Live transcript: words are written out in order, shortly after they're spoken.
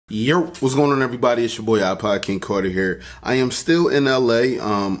Yo, what's going on, everybody? It's your boy iPodKingCarter here. I am still in LA.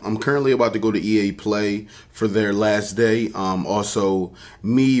 I'm currently about to go to EA Play for their last day. Also,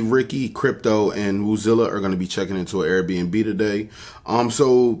 me, Ricky, Crypto, and Woozilla are going to be checking into an Airbnb today.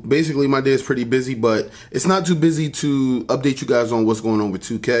 So basically my day is pretty busy, but it's not too busy to update you guys on what's going on with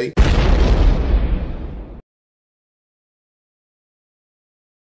 2K.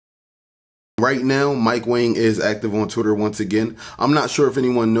 Right now, Mike Wang is active on Twitter once again. I'm not sure if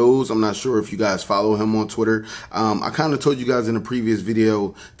anyone knows. I'm not sure if you guys follow him on Twitter. I kind of told you guys in a previous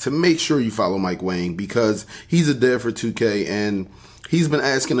video to make sure you follow Mike Wang because he's a dev for 2K and he's been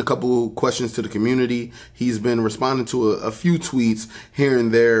asking a couple questions to the community. He's been responding to a few tweets here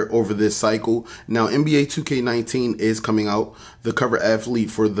and there over this cycle. Now, NBA 2K19 is coming out. The cover athlete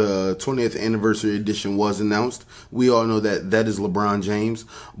for the 20th anniversary edition was announced. We all know that that is LeBron James,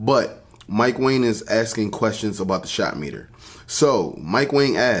 but Mike Wang is asking questions about the shot meter. So Mike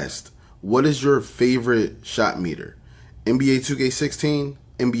Wang asked, what is your favorite shot meter? NBA 2K16,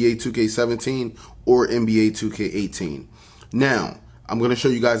 NBA 2K17, or NBA 2K18? Now, I'm going to show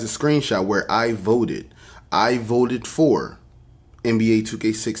you guys a screenshot where I voted. I voted for NBA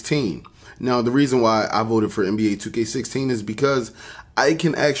 2K16. Now, the reason why I voted for NBA 2K16 is because I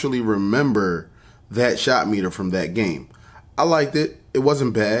can actually remember that shot meter from that game. I liked it. It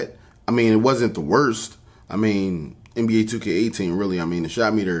wasn't bad. I mean, it wasn't the worst. I mean, NBA 2K18, really, I mean, the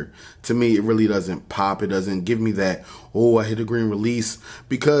shot meter, to me, it really doesn't pop. It doesn't give me that, oh, I hit a green release,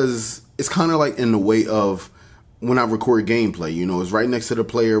 because it's kind of like in the way of when I record gameplay, you know, it's right next to the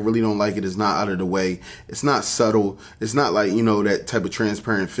player, really don't like it, it's not out of the way, it's not subtle, it's not like, you know, that type of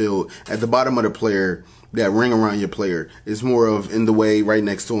transparent feel at the bottom of the player, that ring around your player. It's more of in the way, right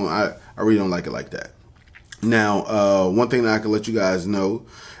next to him. I really don't like it like that. Now, one thing that I can let you guys know,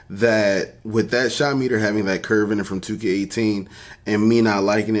 that with that shot meter having that curve in it from 2K18 and me not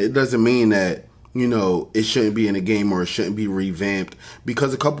liking it, it doesn't mean that, you know, it shouldn't be in a game or it shouldn't be revamped,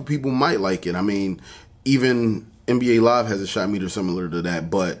 because a couple people might like it. I mean, even NBA Live has a shot meter similar to that,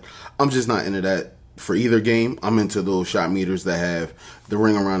 but I'm just not into that for either game. I'm into those shot meters that have the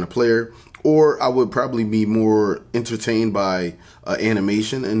ring around the player, or I would probably be more entertained by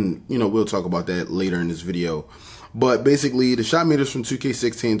animation, and, you know, we'll talk about that later in this video. But basically, the shot meters from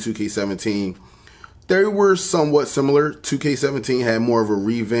 2K16 and 2K17, they were somewhat similar. 2K17 had more of a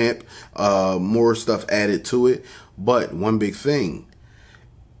revamp, more stuff added to it. But one big thing,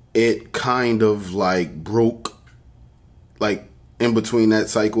 it kind of like broke, like in between that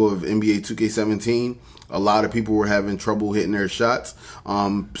cycle of NBA 2K17. A lot of people were having trouble hitting their shots.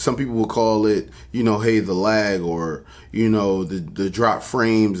 Some people will call it, you know, hey, the lag, or, you know, the drop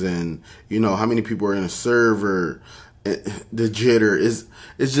frames, and, you know, how many people are in a server, the jitter.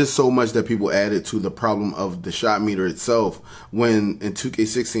 It's just so much that people added to the problem of the shot meter itself, when in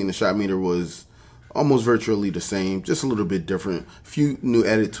 2K16 the shot meter was almost virtually the same, just a little bit different. A few new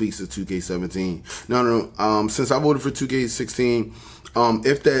added tweaks to 2K17. No, since I voted for 2K16,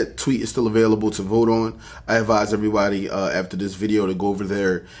 if that tweet is still available to vote on, I advise everybody after this video to go over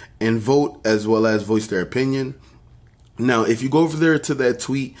there and vote, as well as voice their opinion. Now, if you go over there to that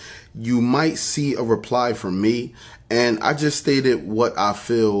tweet, you might see a reply from me, and I just stated what I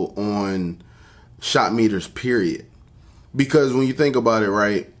feel on shot meters, period. Because when you think about it,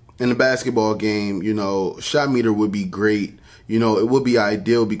 right, in the basketball game, you know, shot meter would be great. You know, it would be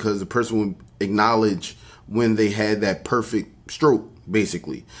ideal because the person would acknowledge when they had that perfect stroke,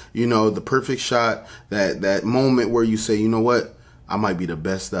 basically. You know, the perfect shot, that moment where you say, you know what, I might be the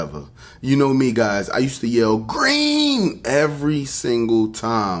best ever. You know me, guys, I used to yell green every single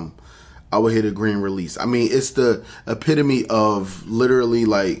time I would hit a green release. I mean, it's the epitome of literally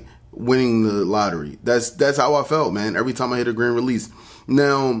like winning the lottery. That's how I felt, man, every time I hit a green release.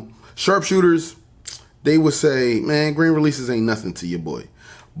 Now, sharpshooters, they would say, man, green releases ain't nothing to your boy.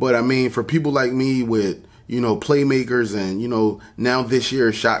 But I mean, for people like me with, you know, playmakers and, you know, now this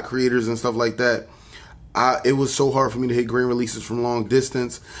year shot creators and stuff like that, it was so hard for me to hit green releases from long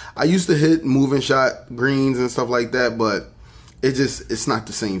distance. I used to hit moving shot greens and stuff like that, but it's not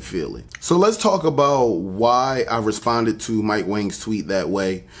the same feeling. So let's talk about why I responded to Mike Wang's tweet that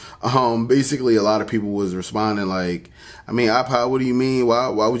way. Basically, a lot of people was responding like, I mean, iPod, what do you mean? Why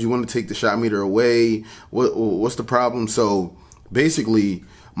would you want to take the shot meter away? What's the problem? So basically,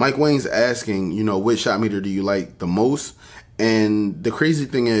 Mike Wang's asking, you know, which shot meter do you like the most? And the crazy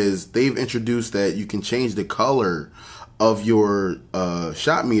thing is, they've introduced that you can change the color of your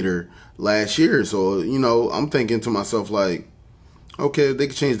shot meter last year. So, you know, I'm thinking to myself like, okay, if they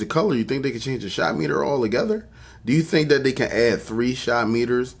could change the color, you think they could change the shot meter altogether? Do you think that they can add 3 shot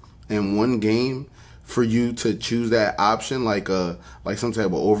meters in one game for you to choose that option, like some type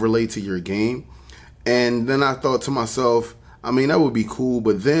of overlay to your game. And then I thought to myself, I mean, that would be cool.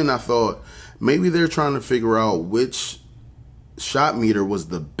 But then I thought maybe they're trying to figure out which shot meter was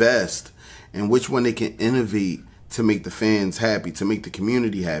the best and which one they can innovate to make the fans happy, to make the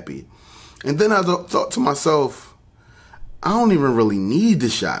community happy. And then I thought to myself, I don't even really need the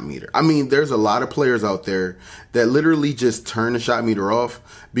shot meter. I mean, there's a lot of players out there that literally just turn the shot meter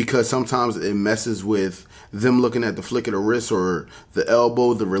off because sometimes it messes with them looking at the flick of the wrist or the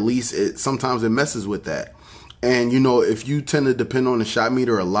elbow, the release. Sometimes it messes with that. And, you know, if you tend to depend on the shot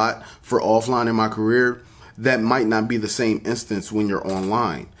meter a lot for offline in my career, that might not be the same instance when you're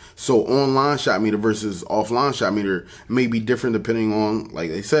online. So online shot meter versus offline shot meter may be different depending on, like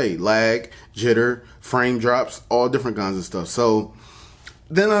they say, lag, jitter, frame drops, all different kinds of stuff. So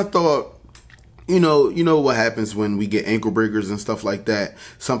then I thought, you know what happens when we get ankle breakers and stuff like that.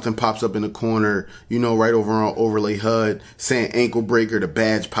 Something pops up in the corner, you know, right over on overlay HUD, saying ankle breaker, the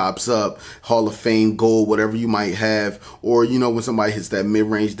badge pops up, Hall of Fame, gold, whatever you might have. Or, you know, when somebody hits that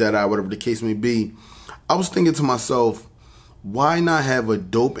mid-range dead eye, whatever the case may be. I was thinking to myself, why not have a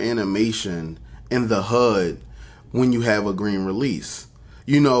dope animation in the HUD when you have a green release?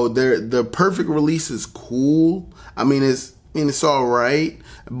 You know, the perfect release is cool. I mean, it's all right.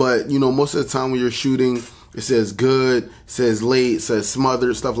 But, you know, most of the time when you're shooting, it says good, it says late, it says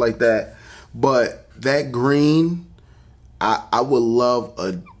smothered, stuff like that. But that green, I would love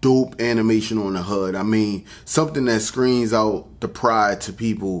a dope animation on the HUD. I mean, something that screams out the pride to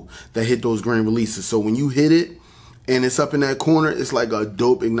people that hit those green releases. So when you hit it and it's up in that corner, it's like a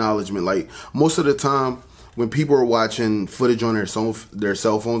dope acknowledgement. Like most of the time when people are watching footage on their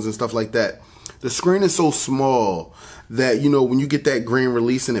cell phones and stuff like that, the screen is so small that, you know, when you get that green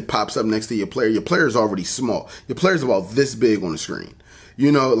release and it pops up next to your player is already small. Your player's about this big on the screen.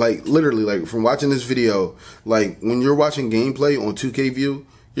 You know, like literally, like from watching this video, like when you're watching gameplay on 2K view,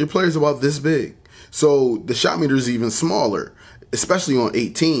 your player's about this big. So the shot meter is even smaller, especially on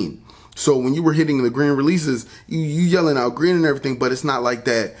 18. So when you were hitting the green releases, you yelling out green and everything, but it's not like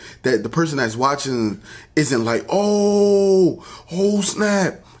that the person that's watching isn't like, oh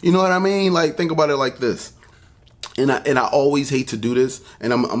snap. You know what I mean? Like, think about it like this. And I always hate to do this,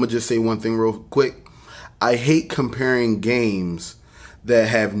 and I'm gonna just say one thing real quick. I hate comparing games that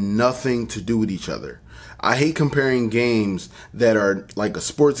have nothing to do with each other. I hate comparing games that are like a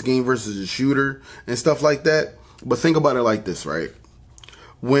sports game versus a shooter and stuff like that. But think about it like this, right?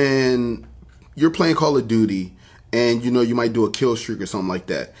 When you're playing Call of Duty and, you know, you might do a kill streak or something like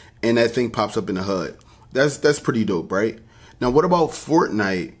that, and that thing pops up in the HUD. That's pretty dope, right? Now, what about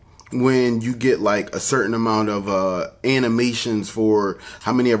Fortnite when you get like a certain amount of animations for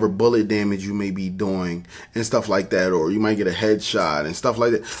how many ever bullet damage you may be doing and stuff like that, or you might get a headshot and stuff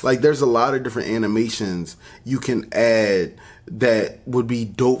like that. Like, there's a lot of different animations you can add that would be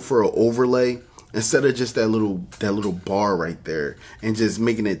dope for an overlay instead of just that little bar right there and just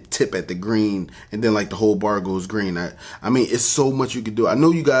making it tip at the green and then like the whole bar goes green. I mean, it's so much you could do. I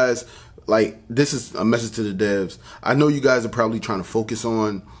know you guys, like, this is a message to the devs. I know you guys are probably trying to focus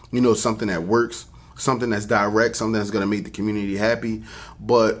on, you know, something that works, something that's direct, something that's going to make the community happy.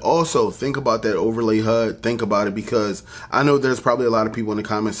 But also think about that overlay HUD. Think about it, because I know there's probably a lot of people in the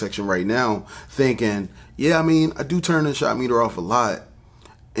comment section right now thinking, yeah, I mean, I do turn the shot meter off a lot.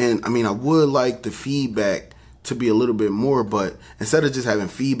 And I mean, I would like the feedback to be a little bit more, but instead of just having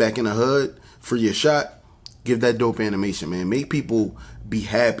feedback in the HUD for your shot, give that dope animation, man. Make people be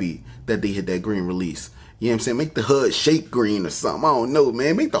happy that they hit that green release. You know what I'm saying? Make the HUD shake green or something. I don't know,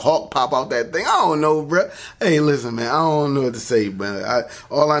 man. Make the hawk pop out that thing. I don't know, bro. Hey, listen, man. I don't know what to say, man.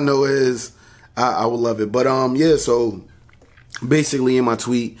 All I know is I would love it. But yeah. So basically, in my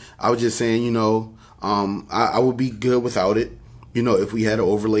tweet, I was just saying, you know, I would be good without it. You know, if we had an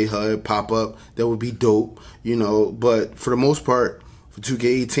overlay HUD pop up, that would be dope. You know, but for the most part, for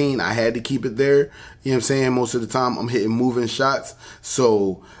 2K18, I had to keep it there. You know what I'm saying? Most of the time, I'm hitting moving shots.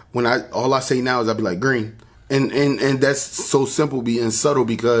 So when all I say now is I'll be like green. And that's so simple being subtle,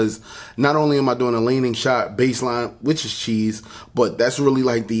 because not only am I doing a leaning shot baseline, which is cheese, but that's really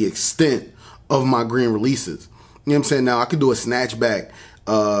like the extent of my green releases. You know what I'm saying? Now I could do a snatch back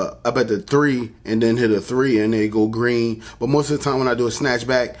up at the 3 and then hit a 3 and they go green. But most of the time when I do a snatch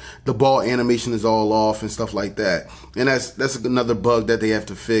back, the ball animation is all off and stuff like that. And that's another bug that they have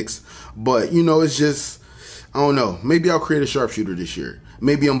to fix. But, you know, it's just, I don't know. Maybe I'll create a sharpshooter this year.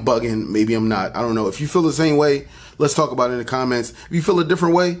 Maybe I'm bugging. Maybe I'm not. I don't know. If you feel the same way, let's talk about it in the comments. If you feel a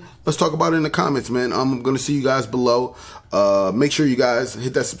different way, let's talk about it in the comments, man. I'm going to see you guys below. Make sure you guys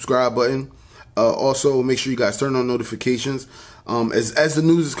hit that subscribe button. Also, make sure you guys turn on notifications. As the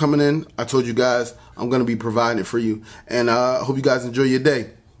news is coming in, I told you guys I'm going to be providing it for you. And I hope you guys enjoy your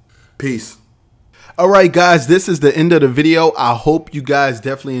day. Peace. All right, guys, this is the end of the video. I hope you guys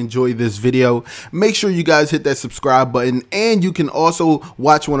definitely enjoyed this video. Make sure you guys hit that subscribe button, and you can also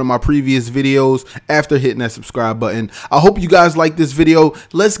watch one of my previous videos after hitting that subscribe button. I hope you guys like this video.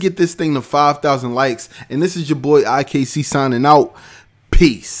 Let's get this thing to 5,000 likes. And this is your boy IKC signing out.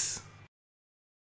 Peace.